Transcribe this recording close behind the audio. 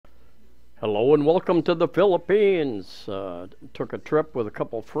Hello and welcome to the Philippines. Took a trip with a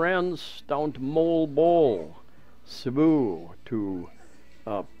couple friends down to Moalboal, Cebu, to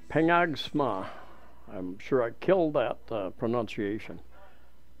Panagsama. I'm sure I killed that pronunciation.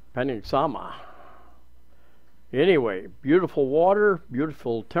 Panagsama. Anyway, beautiful water,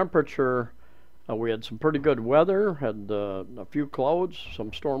 beautiful temperature. We had some pretty good weather, had a few clouds,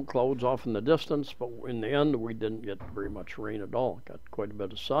 some storm clouds off in the distance, but in the end we didn't get very much rain at all. Got quite a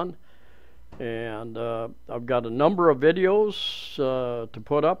bit of sun. And I've got a number of videos to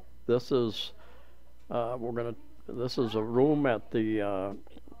put up. This is this is a room at the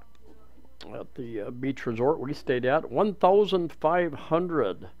beach resort we stayed at.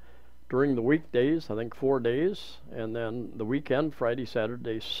 1,500 during the weekdays, I think 4 days, and then the weekend, Friday,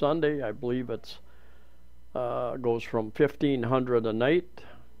 Saturday, Sunday, I believe it's goes from 1,500 a night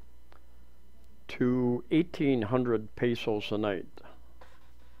to 1,800 pesos a night.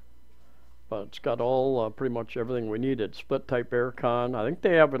 But it's got all pretty much everything we needed. Split type aircon. I think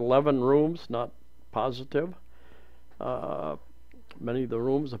they have 11 rooms, not positive. Many of the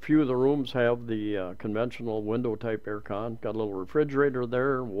rooms, a few of the rooms have the conventional window type aircon. Got a little refrigerator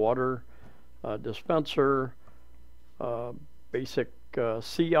there, water dispenser, basic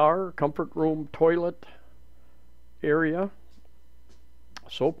CR, comfort room, toilet area,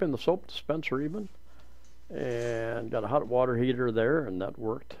 soap in the soap dispenser even, and got a hot water heater there, and that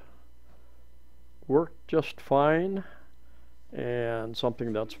worked just fine. And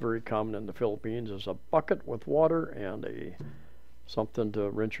something that's very common in the Philippines is a bucket with water and something to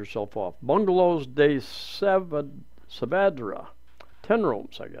rinse yourself off. Bungalows de Sabadra, 10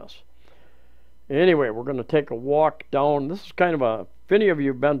 rooms, I guess. Anyway, we're going to take a walk down. This is kind of if any of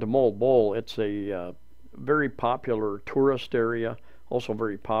you have been to Moalboal, it's a very popular tourist area, also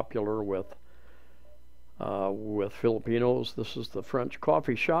very popular with Filipinos. This is the French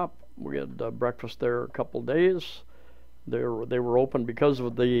coffee shop. We had breakfast there a couple days. They were open because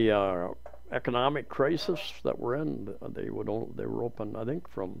of the economic crisis that we're in. They were open, I think,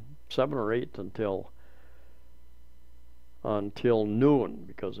 from 7 or 8 until noon,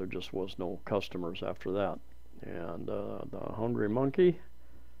 because there just was no customers after that. And the Hungry Monkey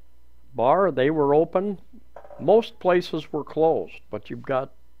bar, they were open. Most places were closed, but you've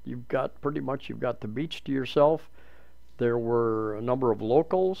got pretty much the beach to yourself. There were a number of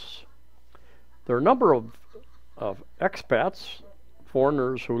locals. There are a number of expats,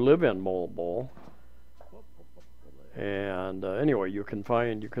 foreigners who live in Moalboal. And anyway, you can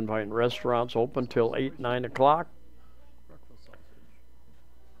find restaurants open till 8, 9 o'clock.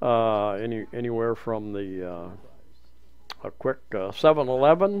 Anywhere from a quick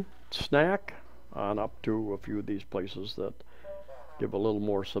 7-Eleven snack on up to a few of these places that give a little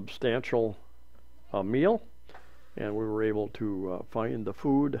more substantial meal. And we were able to find the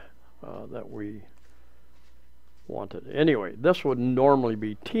food that we wanted. Anyway, this would normally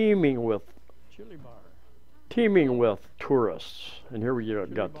be teeming with tourists. And here we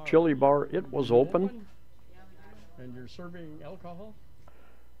got the chili bar. It was open. And you're serving alcohol?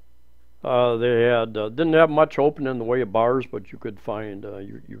 They didn't have much open in the way of bars, but you could find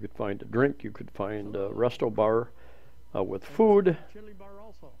you could find a drink. You could find a resto bar with food. Chili bar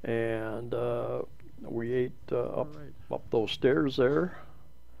also. And we ate up those stairs there.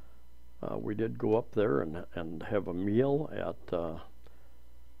 We did go up there and have a meal at,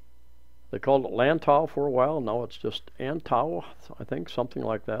 they called it Lantau for a while. Now it's just Antau, I think, something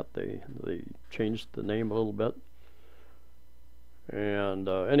like that. They changed the name a little bit. And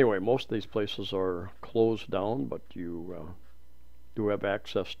anyway, most of these places are closed down, but you do have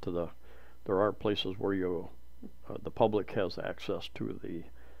access to there are places where the public has access to the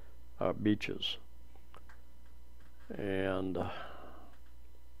beaches. And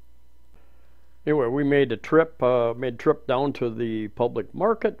anyway, we made a trip down to the public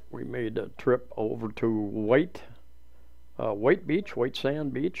market. We made a trip over to White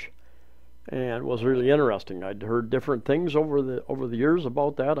Sand Beach, and it was really interesting. I'd heard different things over the years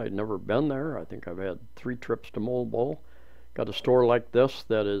about that. I'd never been there. I think I've had 3 trips to Moalboal. Got a store like this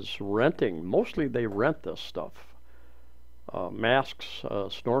that is renting. Mostly they rent this stuff. Masks,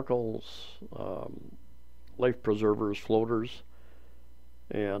 snorkels, life preservers, floaters,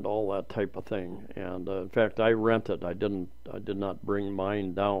 and all that type of thing. And in fact, I rented. I did not bring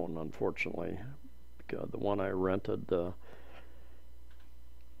mine down, unfortunately. The one I rented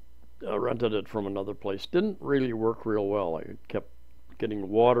it from another place. Didn't really work real well. I kept getting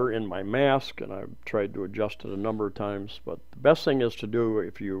water in my mask, and I've tried to adjust it a number of times. But the best thing is to do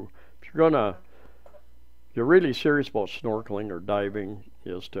if you're really serious about snorkeling or diving,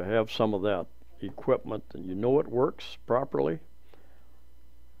 is to have some of that equipment and you know it works properly.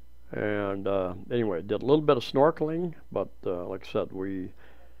 And And anyway, did a little bit of snorkeling, but like I said, we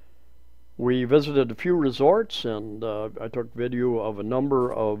visited a few resorts, and I took video of a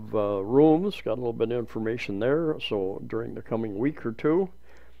number of rooms, got a little bit of information there. So during the coming week or two,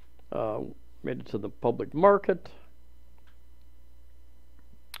 made it to the public market,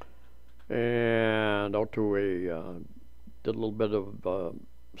 and out to did a little bit of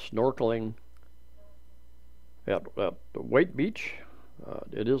snorkeling at the White Beach.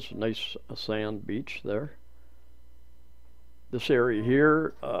 It is a nice sand beach there. This area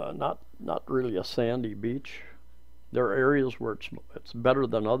here, not really a sandy beach. There are areas where it's better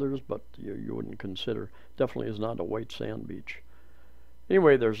than others, but you wouldn't consider, definitely is not a white sand beach.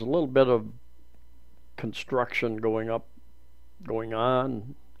 Anyway, there's a little bit of construction going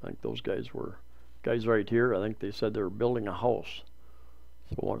on. I think those guys right here, I think they said they were building a house.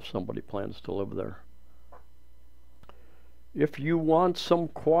 So what if somebody plans to live there? If you want some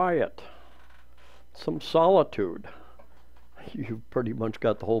quiet, some solitude, you've pretty much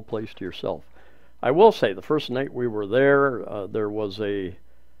got the whole place to yourself. I will say the first night we were there, there was a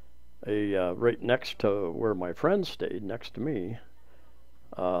right next to where my friend stayed, next to me.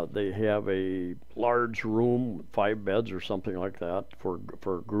 They have a large room, 5 beds or something like that for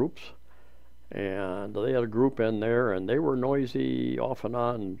groups, and they had a group in there, and they were noisy off and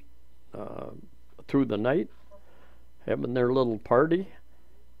on through the night, having their little party.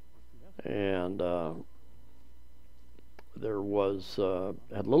 And there was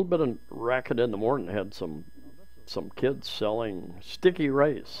had a little bit of racket in the morning. Had some kids selling sticky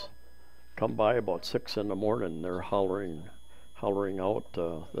rice. Come by about 6 in the morning. They're hollering out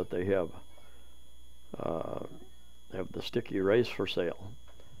that they have the sticky rice for sale.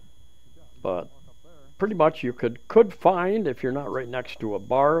 But pretty much you could find, if you're not right next to a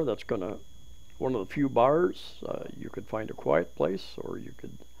bar, that's one of the few bars, you could find a quiet place, or you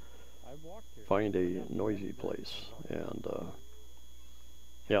could find a noisy place. And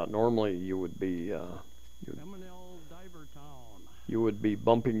yeah, normally you would be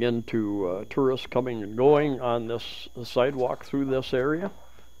bumping into tourists coming and going on this sidewalk through this area,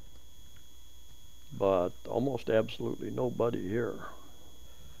 but almost absolutely nobody here.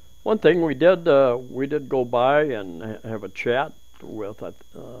 One thing we did go by and have a chat with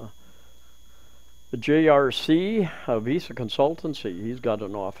the JRC Visa Consultancy. He's got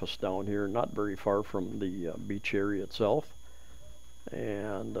an office down here, not very far from the beach area itself,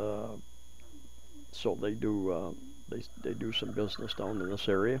 and so they do some business down in this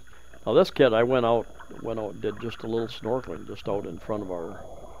area. Now this kid, I went out and did just a little snorkeling just out in front of our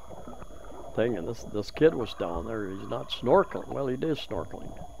thing, and this kid was down there. He's not snorkeling. Well, he is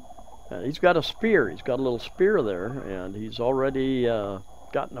snorkeling, and he's got a spear. He's got a little spear there, and he's already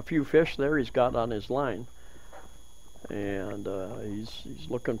gotten a few fish there he's got on his line, and he's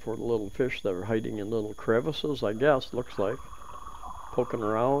looking for the little fish that are hiding in little crevices, I guess, looks like. Poking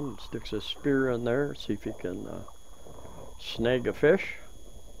around, sticks his spear in there, see if he can snag a fish.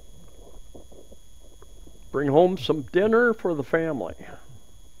 Bring home some dinner for the family.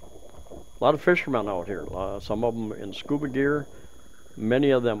 A lot of fishermen out here, some of them in scuba gear,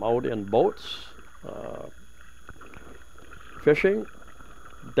 many of them out in boats, fishing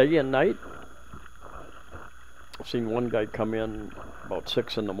day and night. I've seen one guy come in about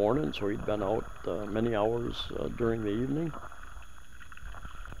 6 in the morning, so he'd been out many hours during the evening.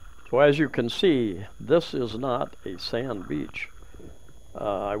 So as you can see, this is not a sand beach.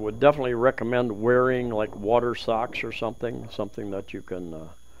 I would definitely recommend wearing like water socks or something that you can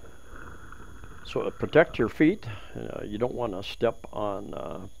so protect your feet. You don't want to step on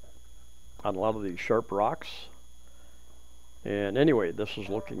a lot of these sharp rocks. And anyway, this is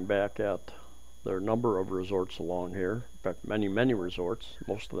looking back at there are a number of resorts along here. In fact, many resorts.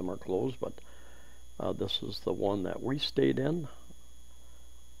 Most of them are closed, but this is the one that we stayed in.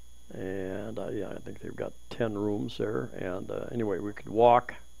 And yeah, I think they've got 10 rooms there. And anyway, we could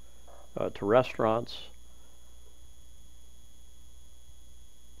walk to restaurants.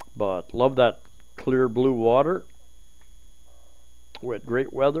 But love that clear blue water. We had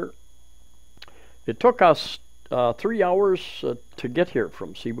great weather. It took us 3 hours to get here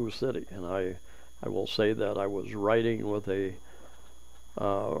from Cebu City, and I will say that I was riding with a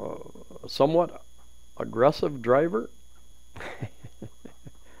somewhat aggressive driver.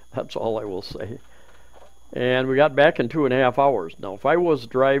 That's all I will say. And we got back in 2.5 hours. Now, if I was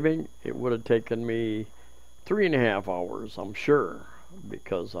driving, it would have taken me 3.5 hours, I'm sure,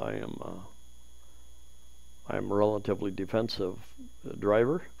 because I am a relatively defensive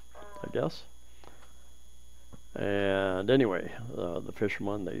driver, I guess. And anyway, the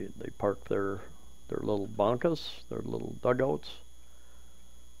fishermen, they park their little bancas, their little dugouts,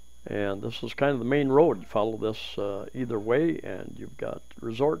 And this is kind of the main road. You follow this either way, and you've got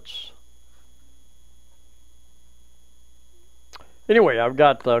resorts. Anyway, I've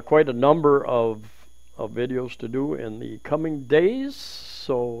got quite a number of videos to do in the coming days.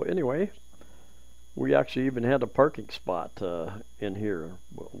 So anyway, we actually even had a parking spot in here.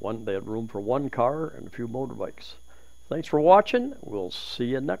 They had room for one car and a few motorbikes. Thanks for watching. We'll see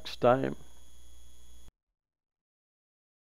you next time.